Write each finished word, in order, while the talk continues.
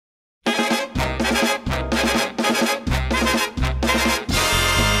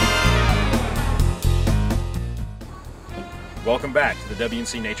Welcome back to the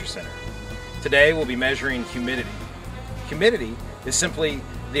W&C Nature Center. Today we'll be measuring humidity. Humidity is simply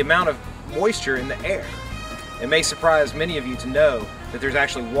the amount of moisture in the air. It may surprise many of you to know that there's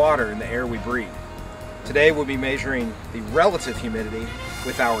actually water in the air we breathe. Today we'll be measuring the relative humidity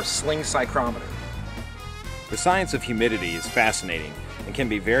with our Sling Psychrometer. The science of humidity is fascinating and can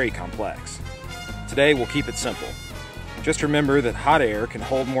be very complex. Today we'll keep it simple. Just remember that hot air can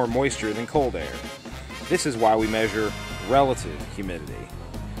hold more moisture than cold air. This is why we measure relative humidity.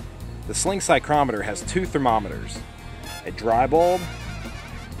 The Sling Psychrometer has two thermometers, a dry bulb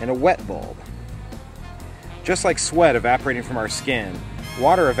and a wet bulb. Just like sweat evaporating from our skin,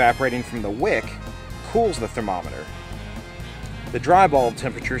 water evaporating from the wick cools the thermometer. The dry bulb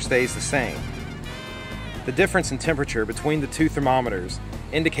temperature stays the same. The difference in temperature between the two thermometers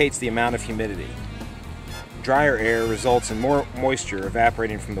indicates the amount of humidity. Drier air results in more moisture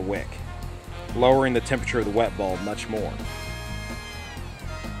evaporating from the wick, lowering the temperature of the wet bulb much more.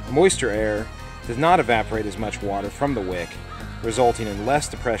 Moisture air does not evaporate as much water from the wick, resulting in less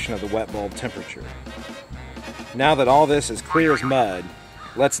depression of the wet bulb temperature. Now that all this is clear as mud,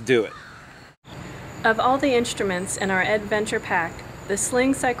 let's do it. Of all the instruments in our Adventure pack, the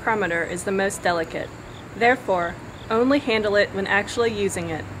Sling Psychrometer is the most delicate. Therefore, only handle it when actually using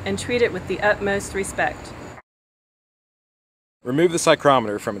it and treat it with the utmost respect. Remove the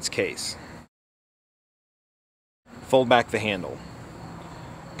psychrometer from its case. Fold back the handle.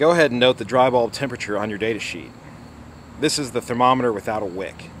 Go ahead and note the dry bulb temperature on your data sheet. This is the thermometer without a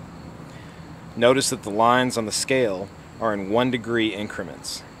wick. Notice that the lines on the scale are in 1 degree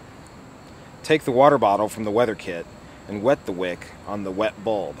increments. Take the water bottle from the weather kit and wet the wick on the wet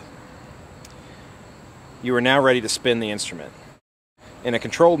bulb. You are now ready to spin the instrument. In a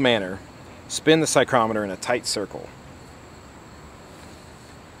controlled manner, spin the psychrometer in a tight circle.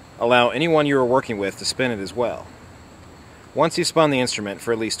 Allow anyone you are working with to spin it as well. Once you've spun the instrument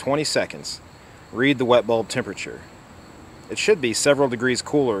for at least 20 seconds, read the wet bulb temperature. It should be several degrees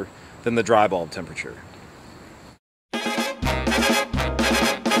cooler than the dry bulb temperature.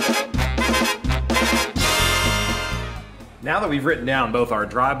 Now that we've written down both our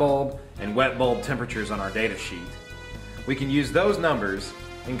dry bulb and wet bulb temperatures on our data sheet, we can use those numbers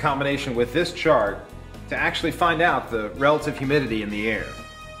in combination with this chart to actually find out the relative humidity in the air.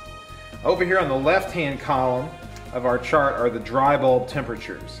 Over here on the left-hand column of our chart are the dry bulb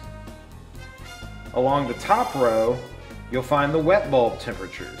temperatures. Along the top row, you'll find the wet bulb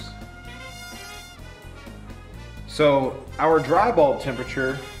temperatures. So our dry bulb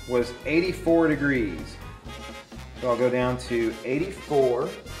temperature was 84 degrees. So I'll go down to 84,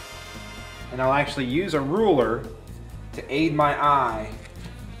 and I'll actually use a ruler to aid my eye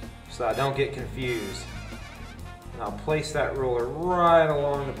so I don't get confused. And I'll place that ruler right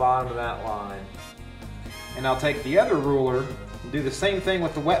along the bottom of that line. And I'll take the other ruler and do the same thing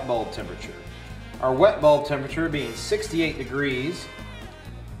with the wet bulb temperature. Our wet bulb temperature being 68 degrees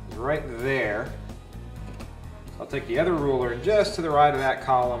is right there. I'll take the other ruler just to the right of that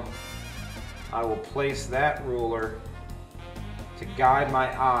column. I will place that ruler to guide my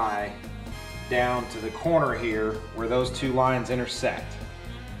eye down to the corner here where those two lines intersect.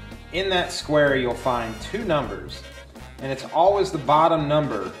 In that square you'll find two numbers, and it's always the bottom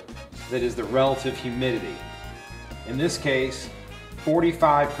number that is the relative humidity. In this case,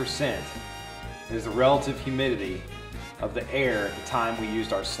 45% is the relative humidity of the air at the time we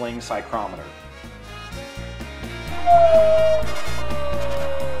used our Sling Psychrometer.